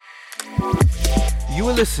You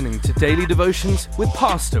are listening to Daily Devotions with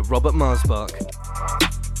Pastor Robert Marsbach.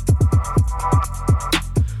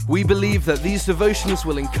 We believe that these devotions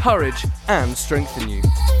will encourage and strengthen you.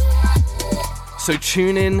 So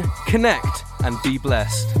tune in, connect, and be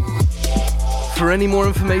blessed. For any more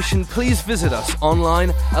information, please visit us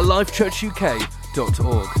online at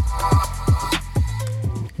lifechurchuk.org.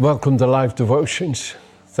 Welcome to Life Devotions.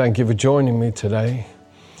 Thank you for joining me today.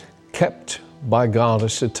 Kept by God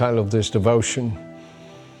is the title of this devotion.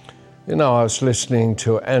 You know, I was listening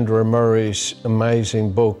to Andrew Murray's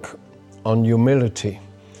amazing book on humility.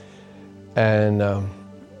 And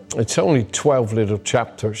it's only 12 little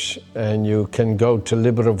chapters, and you can go to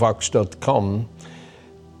LibriVox.com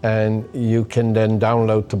and you can then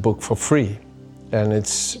download the book for free. And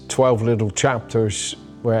it's 12 little chapters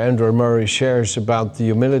where Andrew Murray shares about the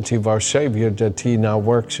humility of our Savior, that He now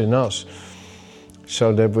works in us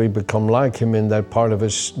so that we become like Him in that part of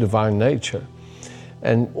His divine nature.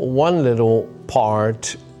 And one little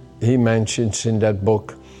part he mentions in that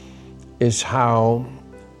book is how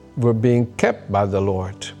we're being kept by the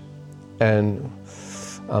Lord. And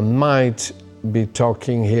I might be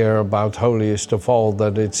talking here about Holiest of All,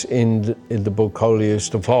 that it's in the book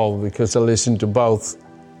Holiest of All, because I listen to both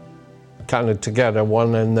kind of together,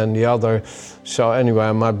 one and then the other. So anyway,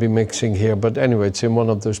 I might be mixing here, but anyway, it's in one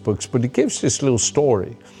of those books. But it gives this little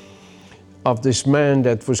story of this man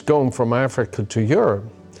that was going from Africa to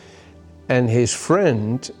Europe. And his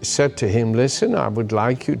friend said to him, listen, I would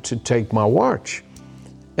like you to take my watch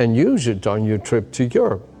and use it on your trip to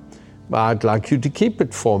Europe. But I'd like you to keep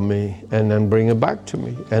it for me and then bring it back to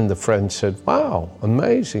me. And the friend said, wow,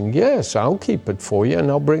 amazing. Yes, I'll keep it for you and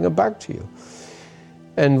I'll bring it back to you.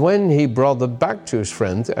 And when he brought it back to his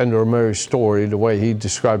friend, Andrew Murray's story, the way he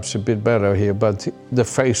describes a bit better here, but the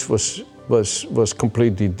face was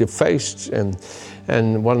completely defaced,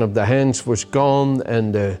 and one of the hands was gone,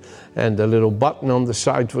 and the little button on the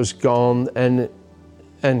side was gone, and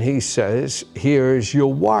he says, here is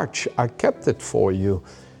your watch, I kept it for you.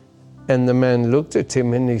 And the man looked at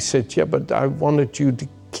him and he said, yeah, but I wanted you to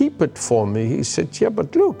keep it for me. He said, yeah,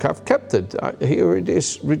 but look, I've kept it. Here it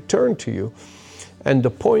is, returned to you. And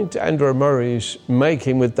the point Andrew Murray is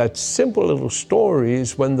making with that simple little story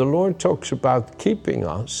is when the Lord talks about keeping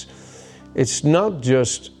us, it's not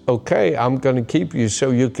just, okay, I'm going to keep you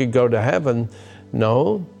so you can go to heaven.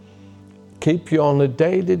 No, keep you on a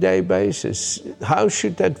day-to-day basis. How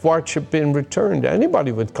should that watch have been returned?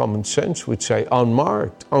 Anybody with common sense would say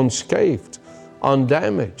unmarked, unscathed,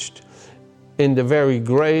 undamaged. In the very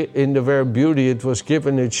beauty it was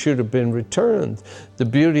given, it should have been returned. The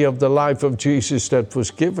beauty of the life of Jesus that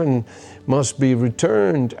was given must be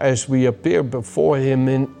returned as we appear before Him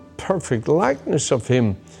in perfect likeness of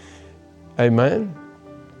Him. Amen.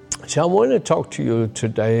 So I want to talk to you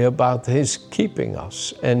today about His keeping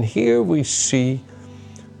us. And here we see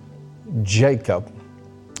Jacob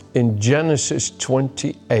in Genesis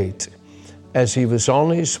 28 as he was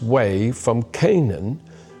on his way from Canaan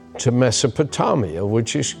to Mesopotamia,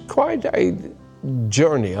 which is quite a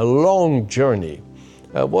journey, a long journey.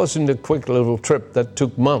 It wasn't a quick little trip that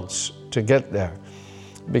took months to get there,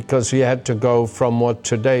 because he had to go from what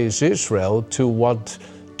today is Israel to what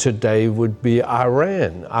today would be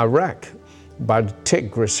Iraq. By the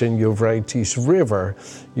Tigris and Euphrates River,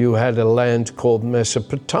 you had a land called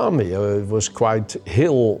Mesopotamia. It was quite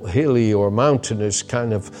hilly or mountainous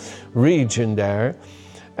kind of region there.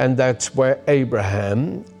 And that's where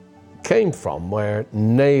Abraham came from, where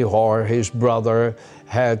Nahor, his brother,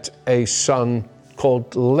 had a son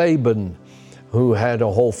called Laban, who had a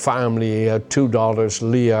whole family. He had 2 daughters,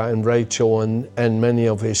 Leah and Rachel, and many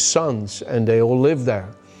of his sons, and they all lived there.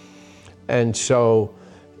 And so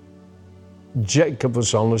Jacob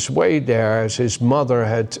was on his way there, as his mother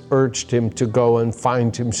had urged him to go and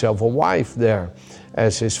find himself a wife there,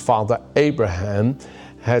 as his father Abraham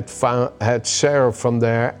had Sarah from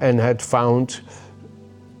there and had found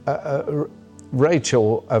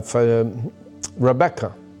Rachel of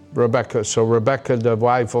Rebecca. So Rebecca, the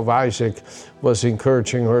wife of Isaac, was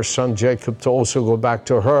encouraging her son Jacob to also go back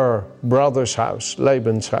to her brother's house,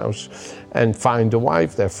 Laban's house, and find a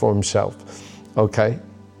wife there for himself. Okay?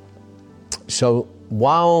 So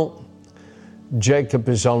while Jacob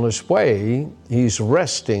is on his way, he's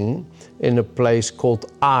resting in a place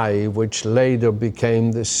called Ai, which later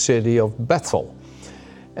became the city of Bethel.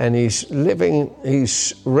 And he's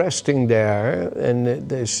resting there, and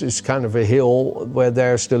this is kind of a hill where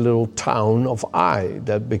there's the little town of Ai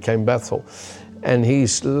that became Bethel. And he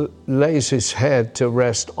lays his head to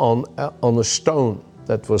rest on a stone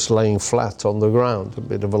that was laying flat on the ground, a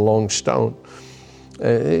bit of a long stone.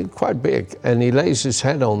 quite big, and he lays his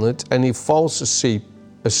head on it, and he falls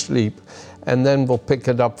asleep, and then we'll pick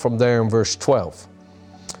it up from there in verse 12.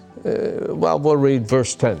 We'll read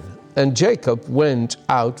verse 10. And Jacob went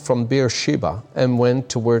out from Beersheba and went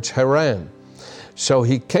towards Haran. So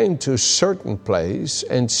he came to a certain place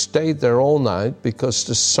and stayed there all night because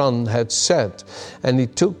the sun had set. And he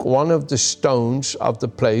took one of the stones of the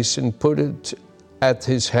place and put it at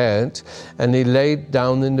his head, and he laid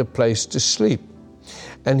down in the place to sleep.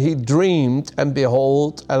 And he dreamed, and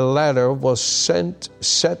behold, a ladder was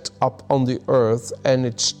set up on the earth, and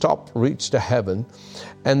its top reached the heaven.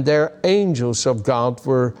 And there angels of God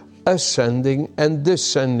were ascending and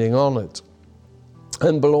descending on it.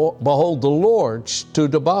 And behold, the Lord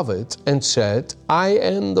stood above it and said, I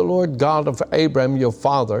am the Lord God of Abraham your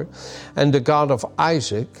father, and the God of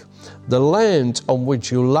Isaac. The land on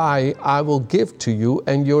which you lie I will give to you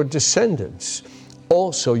and your descendants.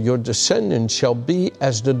 Also your descendants shall be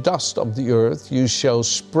as the dust of the earth. You shall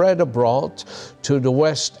spread abroad to the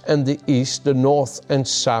west and the east, the north and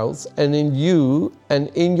south. And in you and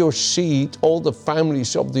in your seed all the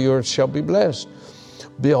families of the earth shall be blessed.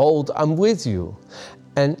 Behold, I'm with you,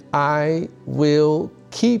 and I will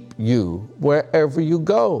keep you wherever you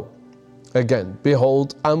go. Again,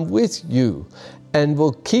 behold, I'm with you, and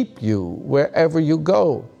will keep you wherever you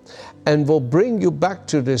go, and will bring you back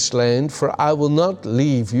to this land, for I will not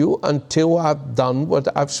leave you until I've done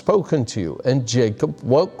what I've spoken to you. And Jacob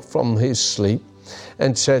woke from his sleep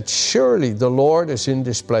and said, surely the Lord is in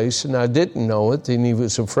this place, and I didn't know it. And he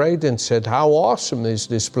was afraid and said, how awesome is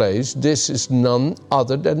this place? This is none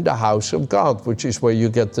other than the house of God, which is where you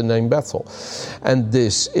get the name Bethel. And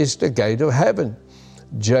this is the gate of heaven.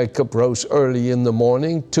 Jacob rose early in the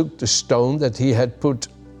morning, took the stone that he had put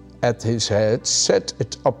at his head, set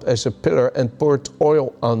it up as a pillar and poured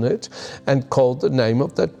oil on it, and called the name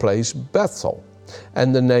of that place Bethel.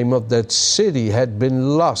 And the name of that city had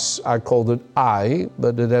been Luz. I called it Ai,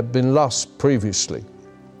 but it had been Luz previously.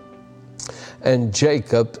 And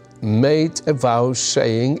Jacob made a vow,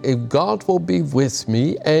 saying, if God will be with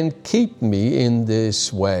me and keep me in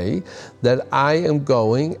this way that I am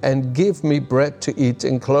going, and give me bread to eat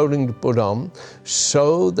and clothing to put on,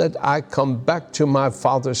 so that I come back to my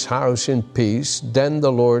father's house in peace, then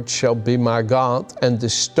the Lord shall be my God, and the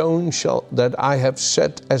stone that I have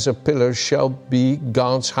set as a pillar shall be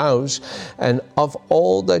God's house, and of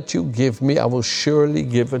all that you give me I will surely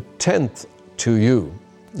give 1/10 to you.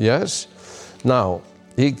 Yes? Now,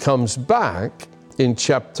 he comes back in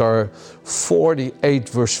chapter 48,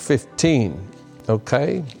 verse 15.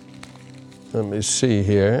 Okay? Let me see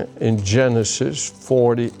here. In Genesis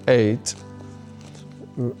 48,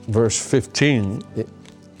 verse 15.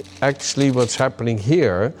 Actually, what's happening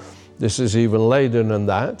here, this is even later than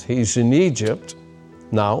that. He's in Egypt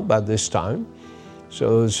now, by this time.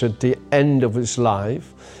 So it's at the end of his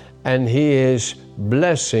life. And he is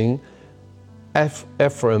blessing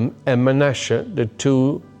Ephraim and Manasseh, the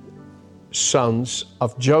two sons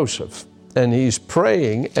of Joseph. And he's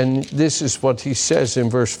praying, and this is what he says in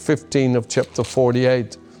verse 15 of chapter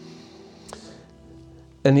 48.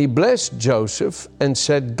 And he blessed Joseph and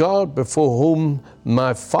said, God, before whom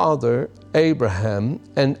my father Abraham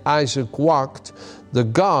and Isaac walked, the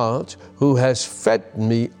God who has fed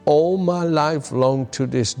me all my life long to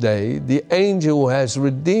this day, the angel who has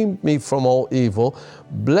redeemed me from all evil,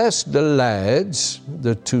 bless the lads,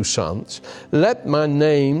 the two sons. Let my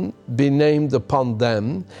name be named upon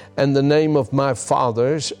them, and the name of my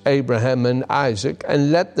fathers, Abraham and Isaac,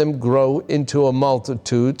 and let them grow into a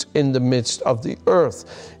multitude in the midst of the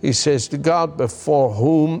earth. He says, the God before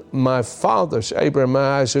whom my fathers, Abraham and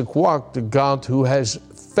Isaac, walked, the God who has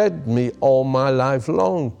fed me all my life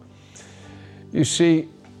long. You see,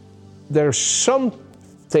 there's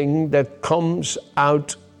something that comes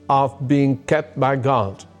out of being kept by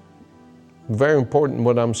God. Very important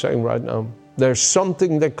what I'm saying right now. There's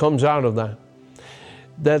something that comes out of that.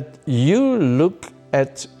 That you look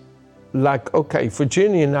at, like, okay,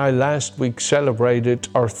 Virginia and I last week celebrated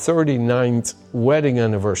our 39th wedding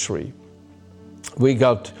anniversary. We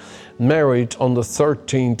got married on the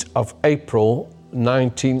 13th of April,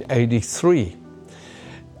 1983.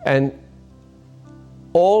 And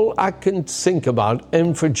all I can think about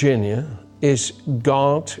in Virginia is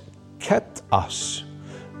God kept us.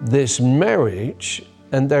 This marriage,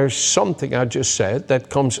 and there's something I just said that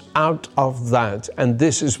comes out of that, and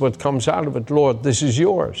this is what comes out of it. Lord, this is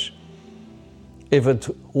yours. If it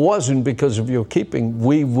wasn't because of your keeping,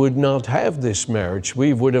 we would not have this marriage.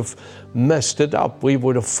 We would have messed it up. We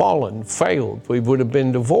would have fallen, failed. We would have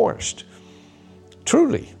been divorced.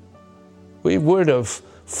 Truly, we would have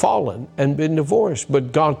fallen and been divorced.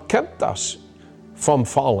 But God kept us from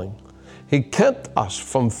falling. He kept us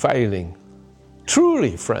from failing.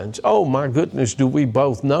 Truly, friends, oh my goodness, do we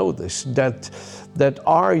both know this, that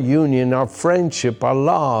our union, our friendship, our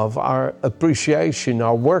love, our appreciation,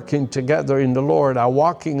 our working together in the Lord, our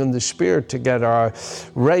walking in the Spirit together, our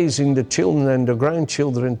raising the children and the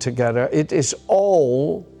grandchildren together, it is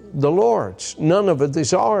all the Lord's. None of it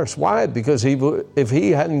is ours. Why? Because if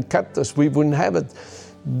He hadn't kept us, we wouldn't have it.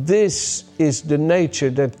 This is the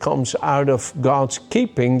nature that comes out of God's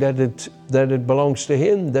keeping, that it belongs to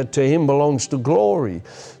Him, that to Him belongs the glory,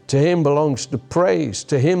 to Him belongs the praise,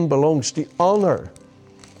 to Him belongs the honor.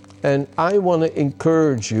 And I want to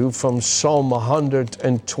encourage you from Psalm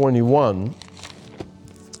 121,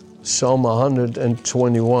 Psalm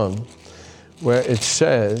 121, where it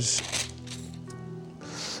says,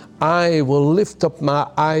 I will lift up my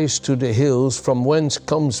eyes to the hills, from whence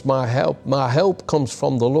comes my help. My help comes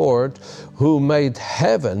from the Lord, who made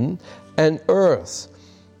heaven and earth.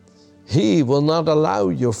 He will not allow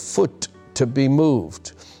your foot to be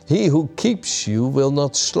moved. He who keeps you will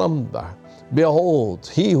not slumber.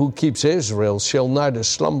 Behold, he who keeps Israel shall neither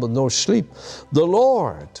slumber nor sleep. The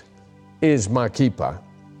Lord is my keeper.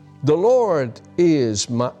 The Lord is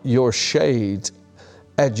your shade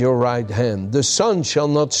at your right hand. The sun shall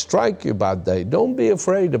not strike you by day. Don't be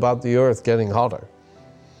afraid about the earth getting hotter,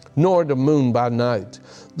 nor the moon by night.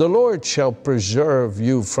 The Lord shall preserve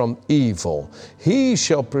you from evil. He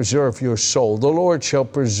shall preserve your soul. The Lord shall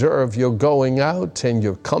preserve your going out and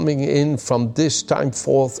your coming in from this time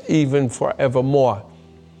forth, even forevermore.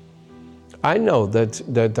 I know that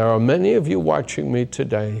there are many of you watching me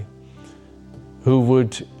today who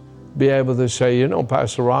would be able to say, you know,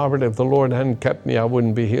 Pastor Robert, if the Lord hadn't kept me, I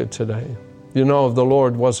wouldn't be here today. You know, if the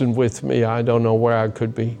Lord wasn't with me, I don't know where I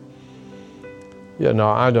could be. You know,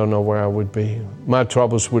 I don't know where I would be. My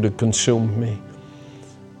troubles would have consumed me.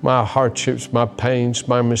 My hardships, my pains,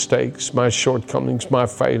 my mistakes, my shortcomings, my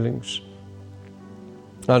failings.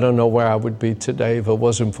 I don't know where I would be today if it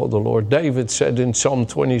wasn't for the Lord. David said in Psalm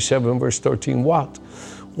 27, verse 13, What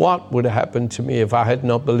would have happened to me if I had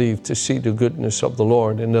not believed to see the goodness of the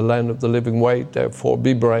Lord in the land of the living? Wait, therefore,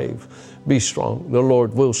 be brave, be strong. The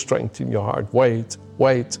Lord will strengthen your heart. Wait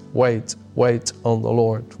on the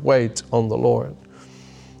Lord. Wait on the Lord.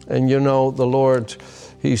 And you know, the Lord,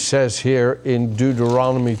 He says here in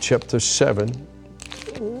Deuteronomy chapter 7,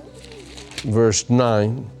 verse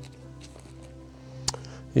 9,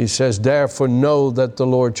 He says, therefore know that the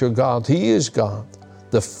Lord your God, He is God,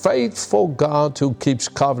 the faithful God who keeps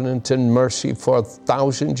covenant and mercy for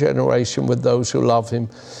 1,000 generations with those who love Him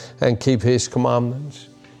and keep His commandments.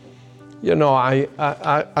 You know,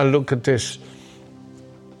 I look at this.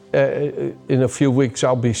 In a few weeks,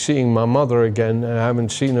 I'll be seeing my mother again. I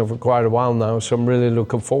haven't seen her for quite a while now, so I'm really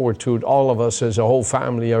looking forward to it. All of us as a whole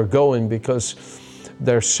family are going because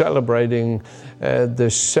they're celebrating the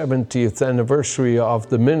 70th anniversary of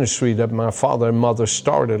the ministry that my father and mother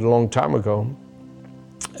started a long time ago.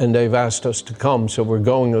 And they've asked us to come, so we're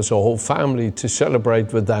going as a whole family to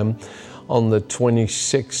celebrate with them on the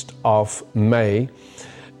 26th of May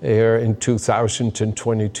here in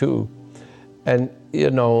 2022. And,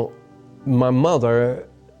 you know, my mother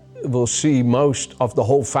will see most of the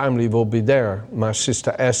whole family will be there. My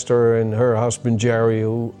sister Esther and her husband Jerry,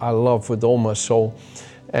 who I love with all my soul,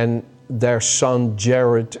 and their son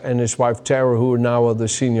Jared and his wife Tara, who are now the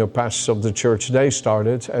senior pastors of the church they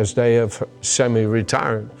started, as they have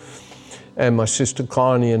semi-retired. And my sister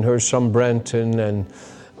Connie and her son Brenton, and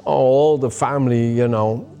all the family, you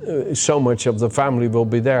know, so much of the family will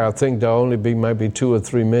be there. I think there'll only be maybe 2 or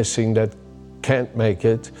 3 missing that can't make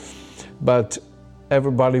it. But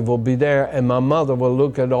everybody will be there, and my mother will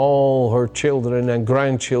look at all her children and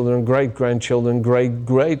grandchildren, great-grandchildren,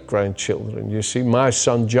 great-great-grandchildren. You see, my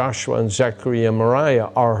son Joshua and Zachary and Mariah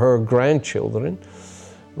are her grandchildren,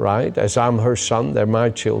 right? As I'm her son, they're my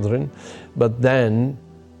children. But then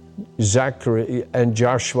Zachary and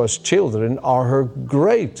Joshua's children are her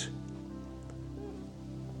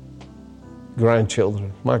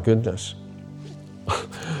great-grandchildren. My goodness.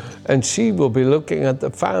 And she will be looking at the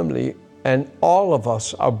family, and all of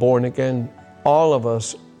us are born again. All of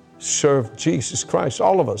us serve Jesus Christ.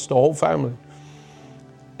 All of us, the whole family.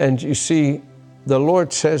 And you see, the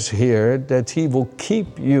Lord says here that He will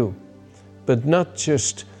keep you, but not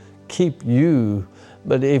just keep you,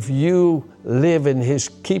 but if you live in His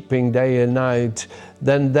keeping day and night,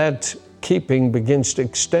 then that keeping begins to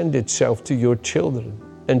extend itself to your children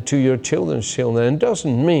and to your children's children. And it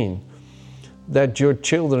doesn't mean that your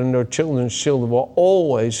children or children's children will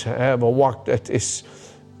always have a walk that is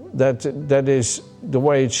that is the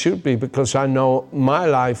way it should be, because I know my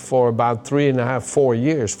life for about 4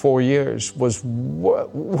 years was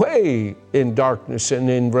way in darkness and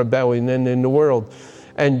in rebellion and in the world.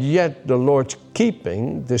 And yet the Lord's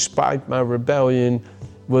keeping, despite my rebellion,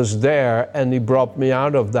 was there, and He brought me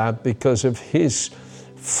out of that because of His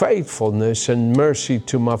faithfulness and mercy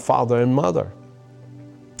to my father and mother.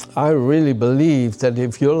 I really believe that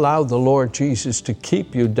if you allow the Lord Jesus to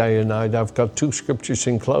keep you day and night, I've got 2 scriptures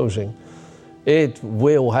in closing, it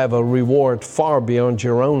will have a reward far beyond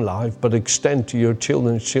your own life, but extend to your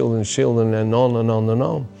children's children, and on and on and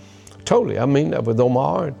on. Totally, I mean that with all my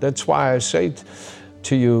heart. That's why I say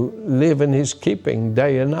to you, live in His keeping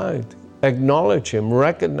day and night. Acknowledge Him,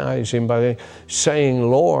 recognize Him by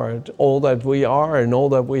saying, Lord, all that we are and all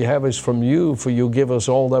that we have is from You, for You give us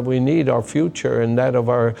all that we need. Our future and that of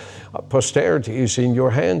our posterity is in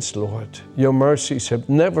Your hands, Lord. Your mercies have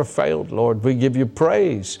never failed, Lord. We give You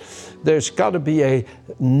praise. There's got to be a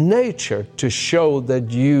nature to show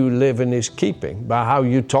that you live in His keeping by how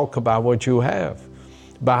you talk about what you have,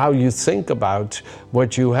 by how you think about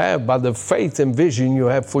what you have, by the faith and vision you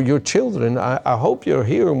have for your children. I hope you're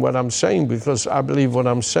hearing what I'm saying, because I believe what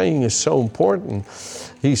I'm saying is so important.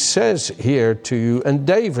 He says here to you, and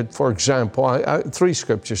David, for example, 3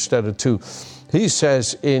 scriptures instead of 2. He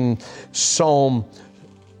says in Psalm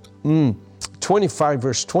 25,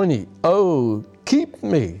 verse 20, "Oh, keep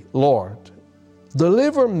me, Lord,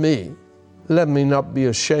 deliver me. Let me not be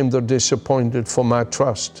ashamed or disappointed, for my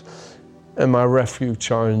trust and my refuge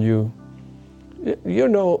are in You." You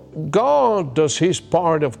know, God does His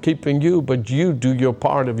part of keeping you, but you do your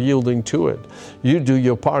part of yielding to it. You do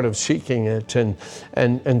your part of seeking it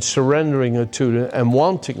and surrendering it to it and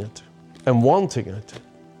wanting it.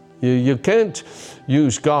 You can't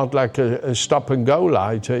use God like a stop-and-go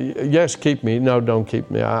light. Yes, keep me. No, don't keep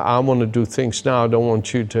me. I want to do things now. I don't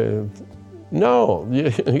want You to. No,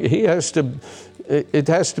 He has to. It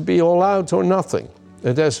has to be all out or nothing.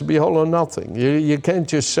 It has to be all or nothing. You can't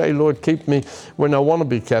just say, Lord, keep me when I want to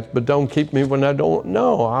be kept, but don't keep me when I don't.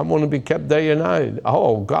 No, I want to be kept day and night.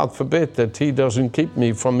 Oh, God forbid that He doesn't keep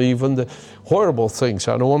me from even the horrible things.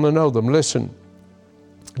 I don't want to know them. Listen,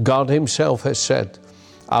 God Himself has said,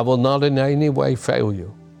 I will not in any way fail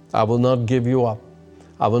you. I will not give you up.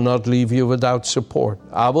 I will not leave you without support.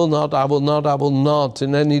 I will not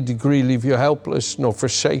in any degree leave you helpless, nor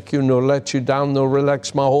forsake you, nor let you down, nor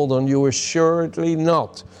relax my hold on you. Assuredly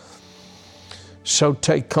not. So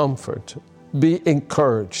take comfort, be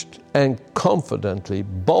encouraged, and confidently,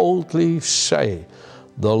 boldly say,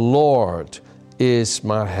 the Lord is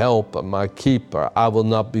my helper, my keeper. I will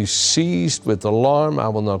not be seized with alarm. I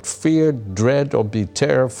will not fear, dread, or be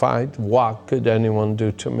terrified. What could anyone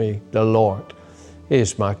do to me? The Lord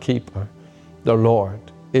is my keeper. The Lord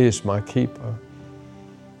is my keeper.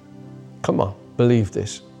 Come on, believe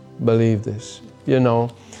this. Believe this. You know,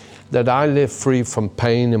 that I live free from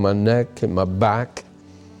pain in my neck, in my back,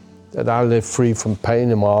 that I live free from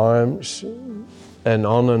pain in my arms, and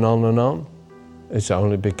on and on and on. It's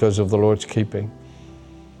only because of the Lord's keeping.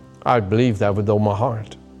 I believe that with all my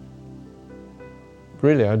heart.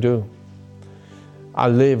 Really, I do. I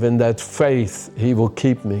live in that faith He will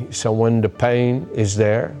keep me. So when the pain is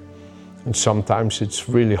there, and sometimes it's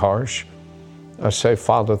really harsh, I say,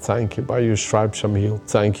 Father, thank You. By Your stripes I'm healed.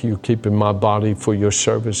 Thank You keeping my body for Your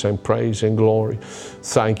service and praise and glory.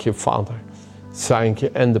 Thank You, Father. Thank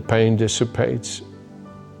You. And the pain dissipates.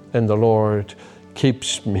 And the Lord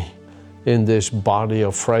keeps me in this body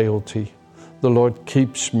of frailty. The Lord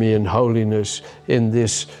keeps me in holiness in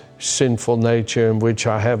this sinful nature in which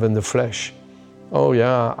I have in the flesh. Oh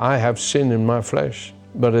yeah, I have sin in my flesh,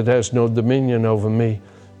 but it has no dominion over me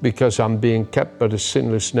because I'm being kept by the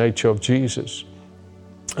sinless nature of Jesus.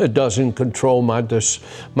 It doesn't control my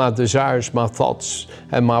desires, my thoughts,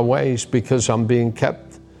 and my ways because I'm being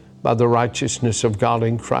kept by the righteousness of God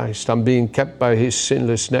in Christ. I'm being kept by His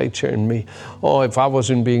sinless nature in me. Oh, if I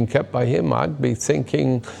wasn't being kept by Him, I'd be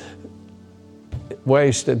thinking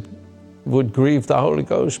ways that would grieve the Holy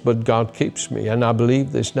Ghost, but God keeps me, and I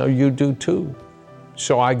believe this. Now you do too.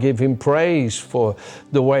 So I give Him praise for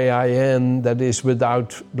the way I am that is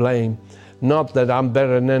without blame. Not that I'm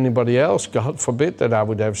better than anybody else. God forbid that I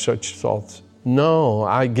would have such thoughts. No,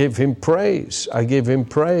 I give Him praise. I give Him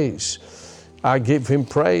praise. I give Him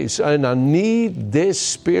praise. And I need this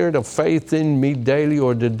spirit of faith in me daily,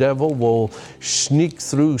 or the devil will sneak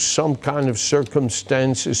through some kind of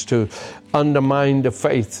circumstances to undermine the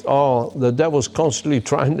faith. Oh, the devil's constantly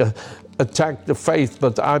trying to attacked the faith,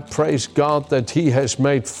 but I praise God that He has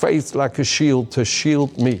made faith like a shield to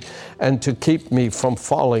shield me and to keep me from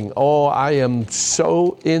falling. Oh, I am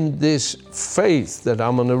so in this faith that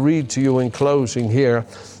I'm going to read to you in closing here.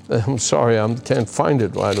 I'm sorry, I can't find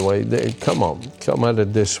it right away. Come at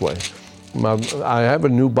it this way. I have a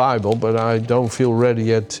new Bible, but I don't feel ready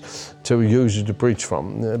yet to use it to preach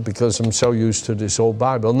from because I'm so used to this old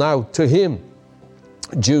Bible. Now, to Him,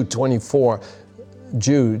 Jude 24,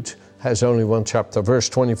 Jude has only one chapter, verse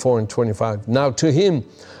 24 and 25. Now to Him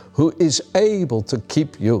who is able to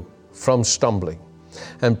keep you from stumbling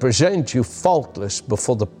and present you faultless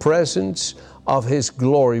before the presence of His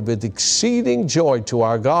glory with exceeding joy, to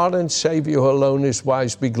our God and Savior who alone is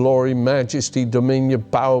wise, be glory, majesty, dominion,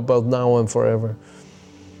 power, both now and forever.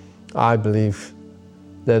 I believe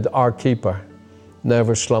that our keeper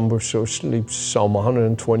never slumbers or sleeps, Psalm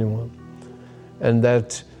 121. And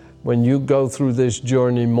that when you go through this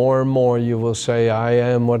journey, more and more you will say, I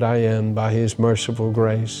am what I am by His merciful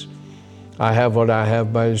grace. I have what I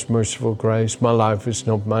have by His merciful grace. My life is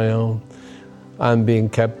not my own. I'm being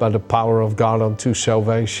kept by the power of God unto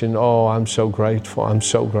salvation. Oh, I'm so grateful. I'm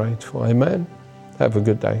so grateful. Amen. Have a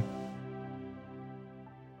good day.